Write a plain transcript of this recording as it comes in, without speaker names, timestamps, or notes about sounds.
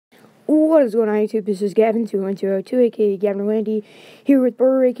What is going on, YouTube? This is Gavin2102, aka Gavin Randy, here with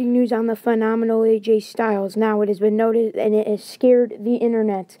breaking news on the phenomenal AJ Styles. Now, it has been noted, and it has scared the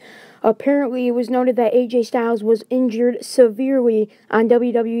internet. Apparently, it was noted that AJ Styles was injured severely on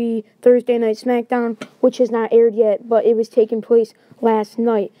WWE Thursday Night SmackDown, which has not aired yet, but it was taking place last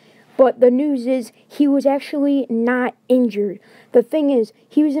night. But the news is, he was actually not injured. The thing is,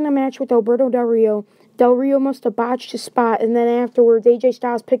 he was in a match with Alberto Del Rio. Del Rio must have botched his spot, and then afterwards, AJ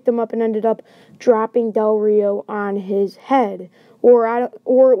Styles picked him up and ended up dropping Del Rio on his head. Or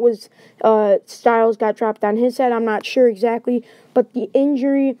it was Styles got dropped on his head. I'm not sure exactly, but the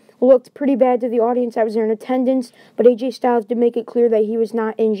injury looked pretty bad to the audience that was there in attendance. But AJ Styles did make it clear that he was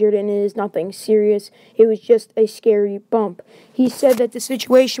not injured and it is nothing serious. It was just a scary bump. He said that the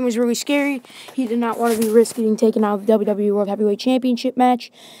situation was really scary. He did not want to be risking getting taken out of the WWE World Heavyweight Championship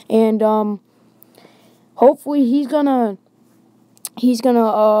match, and hopefully he's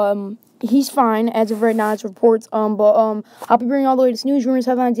fine as of right now, as reports. I'll be bringing all the latest news, rumors,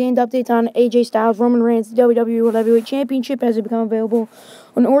 headlines, and updates on AJ Styles, Roman Reigns, the WWE World Heavyweight Championship as it become available.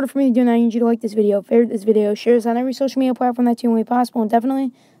 In order for me to do that, I need you to like this video, favorite this video, share this on every social media platform that's the only way possible, and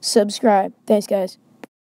definitely subscribe. Thanks, guys.